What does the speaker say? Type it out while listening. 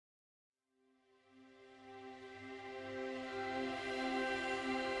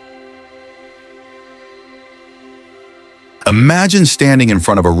Imagine standing in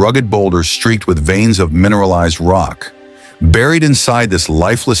front of a rugged boulder streaked with veins of mineralized rock. Buried inside this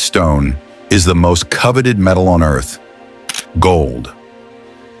lifeless stone is the most coveted metal on Earth: gold.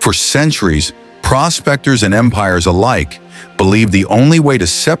 For centuries, prospectors and empires alike believed the only way to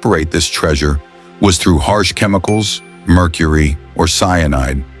separate this treasure was through harsh chemicals, mercury, or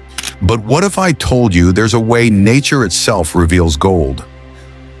cyanide. But what if I told you there's a way nature itself reveals gold?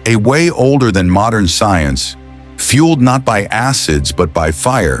 A way older than modern science, fueled not by acids but by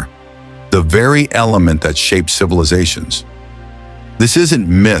fire, the very element that shapes civilizations. This isn't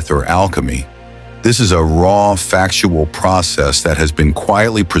myth or alchemy. This is a raw, factual process that has been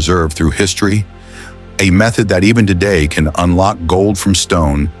quietly preserved through history, a method that even today can unlock gold from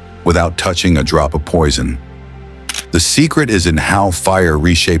stone without touching a drop of poison. The secret is in how fire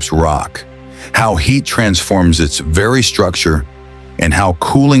reshapes rock, how heat transforms its very structure, and how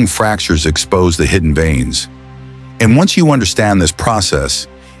cooling fractures expose the hidden veins. And once you understand this process,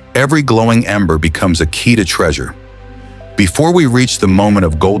 every glowing ember becomes a key to treasure. Before we reach the moment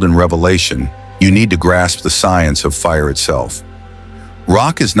of golden revelation, you need to grasp the science of fire itself.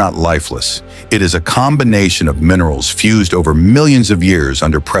 Rock is not lifeless. It is a combination of minerals fused over millions of years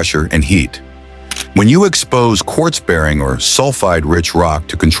under pressure and heat. When you expose quartz-bearing or sulfide-rich rock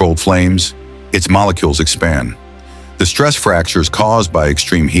to controlled flames, its molecules expand. The stress fractures caused by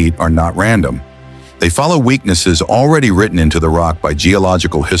extreme heat are not random. They follow weaknesses already written into the rock by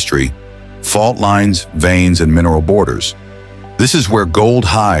geological history, fault lines, veins, and mineral borders. This is where gold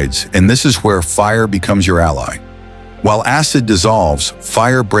hides, and this is where fire becomes your ally. While acid dissolves,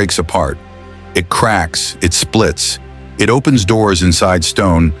 fire breaks apart. It cracks, it splits, it opens doors inside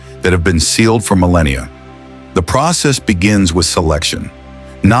stone that have been sealed for millennia. The process begins with selection.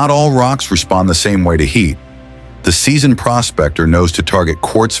 Not all rocks respond the same way to heat. The seasoned prospector knows to target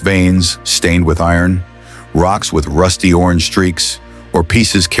quartz veins stained with iron, rocks with rusty orange streaks, or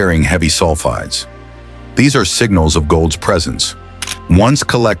pieces carrying heavy sulfides. These are signals of gold's presence. Once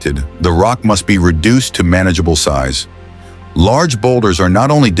collected, the rock must be reduced to manageable size. Large boulders are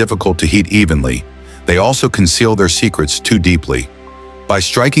not only difficult to heat evenly, they also conceal their secrets too deeply. By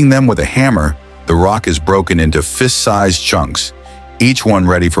striking them with a hammer, the rock is broken into fist-sized chunks, each one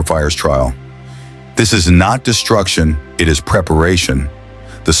ready for fire's trial. This is not destruction, it is preparation.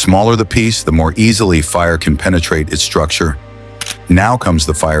 The smaller the piece, the more easily fire can penetrate its structure. Now comes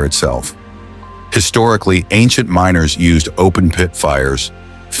the fire itself. Historically, ancient miners used open-pit fires,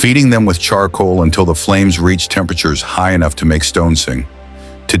 feeding them with charcoal until the flames reached temperatures high enough to make stone sing.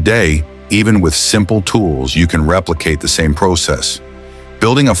 Today, even with simple tools, you can replicate the same process.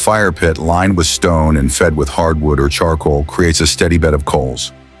 Building a fire pit lined with stone and fed with hardwood or charcoal creates a steady bed of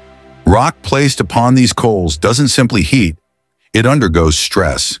coals. Rock placed upon these coals doesn't simply heat, it undergoes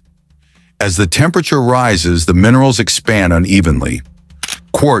stress. As the temperature rises, the minerals expand unevenly.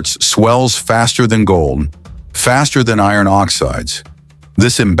 Quartz swells faster than gold, faster than iron oxides.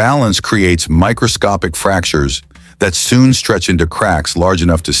 This imbalance creates microscopic fractures that soon stretch into cracks large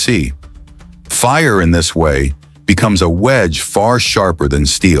enough to see. Fire, in this way, becomes a wedge far sharper than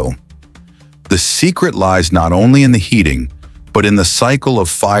steel. The secret lies not only in the heating, but in the cycle of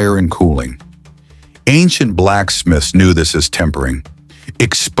fire and cooling. Ancient blacksmiths knew this as tempering.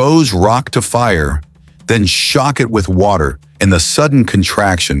 Expose rock to fire, then shock it with water, and the sudden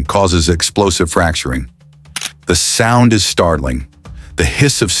contraction causes explosive fracturing. The sound is startling. The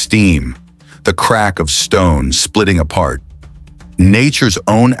hiss of steam, the crack of stone splitting apart. Nature's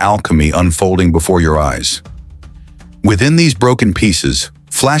own alchemy unfolding before your eyes. Within these broken pieces,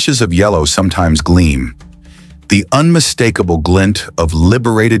 flashes of yellow sometimes gleam, the unmistakable glint of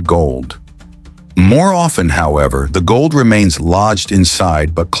liberated gold. More often, however, the gold remains lodged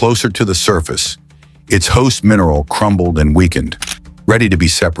inside but closer to the surface, its host mineral crumbled and weakened, ready to be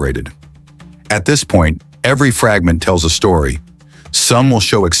separated. At this point, every fragment tells a story. Some will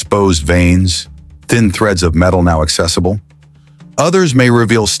show exposed veins, thin threads of metal now accessible. Others may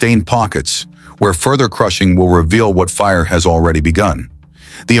reveal stained pockets, where further crushing will reveal what fire has already begun.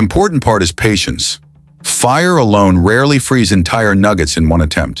 The important part is patience. Fire alone rarely frees entire nuggets in one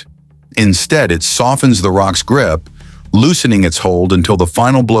attempt. Instead, it softens the rock's grip, loosening its hold until the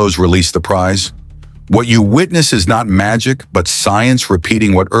final blows release the prize. What you witness is not magic, but science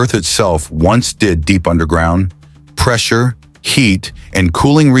repeating what Earth itself once did deep underground. Pressure, heat, and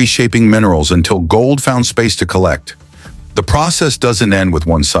cooling reshaping minerals until gold found space to collect. The process doesn't end with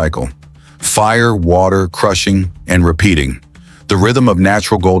one cycle. Fire, water, crushing, and repeating. The rhythm of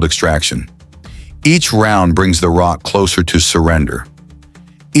natural gold extraction. Each round brings the rock closer to surrender.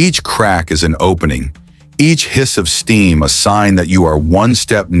 Each crack is an opening, each hiss of steam a sign that you are one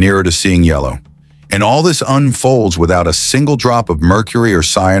step nearer to seeing yellow. And all this unfolds without a single drop of mercury or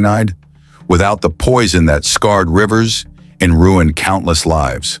cyanide, without the poison that scarred rivers and ruined countless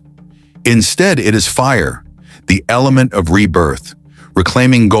lives. Instead, it is fire, the element of rebirth,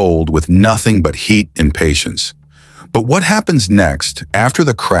 reclaiming gold with nothing but heat and patience. But what happens next, after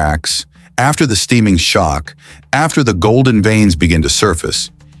the cracks, after the steaming shock, after the golden veins begin to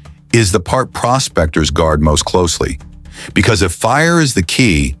surface, is the part prospectors guard most closely. Because if fire is the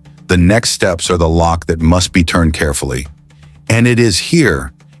key, the next steps are the lock that must be turned carefully. And it is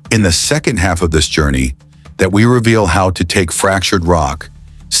here, in the second half of this journey, that we reveal how to take fractured rock,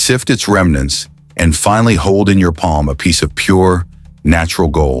 sift its remnants, and finally hold in your palm a piece of pure, natural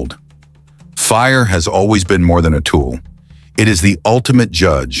gold. Fire has always been more than a tool. It is the ultimate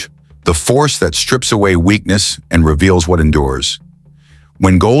judge, the force that strips away weakness and reveals what endures.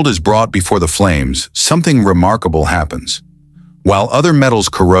 When gold is brought before the flames, something remarkable happens. While other metals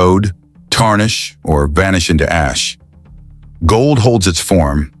corrode, tarnish, or vanish into ash, gold holds its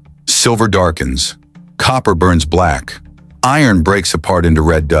form, silver darkens, copper burns black, iron breaks apart into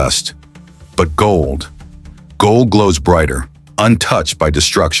red dust. But gold glows brighter, untouched by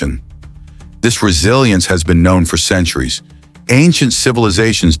destruction. This resilience has been known for centuries. Ancient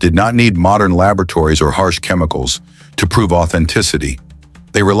civilizations did not need modern laboratories or harsh chemicals to prove authenticity.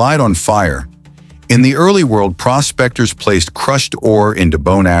 They relied on fire. In the early world, prospectors placed crushed ore into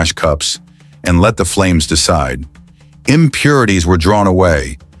bone ash cups and let the flames decide. Impurities were drawn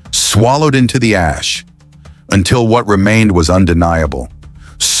away, swallowed into the ash, until what remained was undeniable.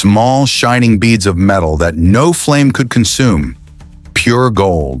 Small, shining beads of metal that no flame could consume. Pure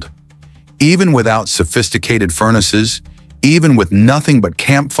gold. Even without sophisticated furnaces, even with nothing but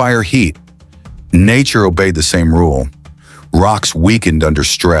campfire heat, nature obeyed the same rule. Rocks weakened under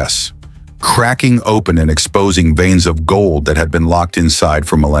stress, cracking open and exposing veins of gold that had been locked inside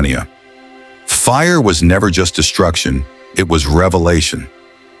for millennia. Fire was never just destruction, it was revelation.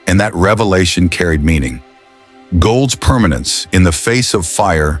 And that revelation carried meaning. Gold's permanence in the face of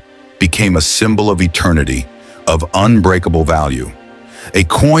fire became a symbol of eternity, of unbreakable value. A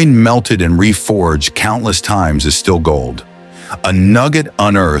coin melted and reforged countless times is still gold. A nugget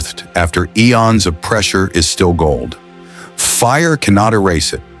unearthed after eons of pressure is still gold. Fire cannot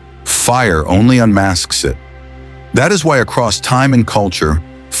erase it. Fire only unmasks it. That is why across time and culture,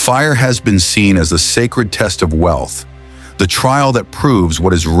 fire has been seen as the sacred test of wealth, the trial that proves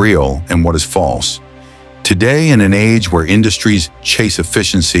what is real and what is false. Today, in an age where industries chase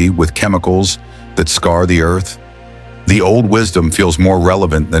efficiency with chemicals that scar the earth, the old wisdom feels more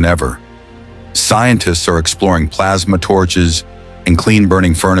relevant than ever. Scientists are exploring plasma torches and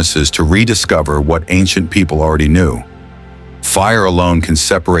clean-burning furnaces to rediscover what ancient people already knew. Fire alone can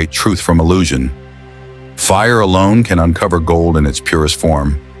separate truth from illusion. Fire alone can uncover gold in its purest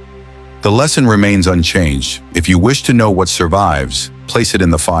form. The lesson remains unchanged. If you wish to know what survives, place it in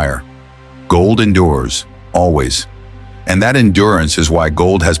the fire. Gold endures, always. And that endurance is why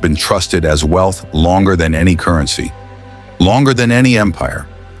gold has been trusted as wealth longer than any currency, longer than any empire.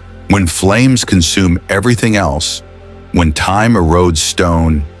 When flames consume everything else, when time erodes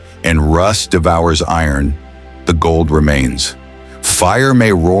stone and rust devours iron, the gold remains. Fire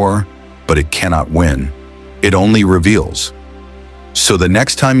may roar, but it cannot win. It only reveals. So the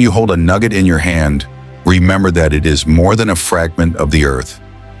next time you hold a nugget in your hand, remember that it is more than a fragment of the earth.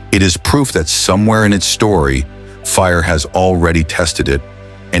 It is proof that somewhere in its story, fire has already tested it,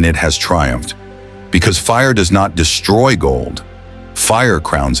 and it has triumphed. Because fire does not destroy gold. Fire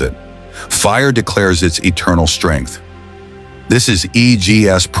crowns it. Fire declares its eternal strength. This is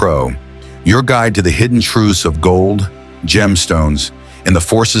EGS Pro, your guide to the hidden truths of gold, gemstones, and the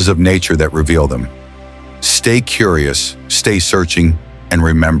forces of nature that reveal them. Stay curious, stay searching, and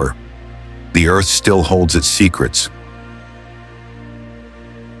remember, the earth still holds its secrets.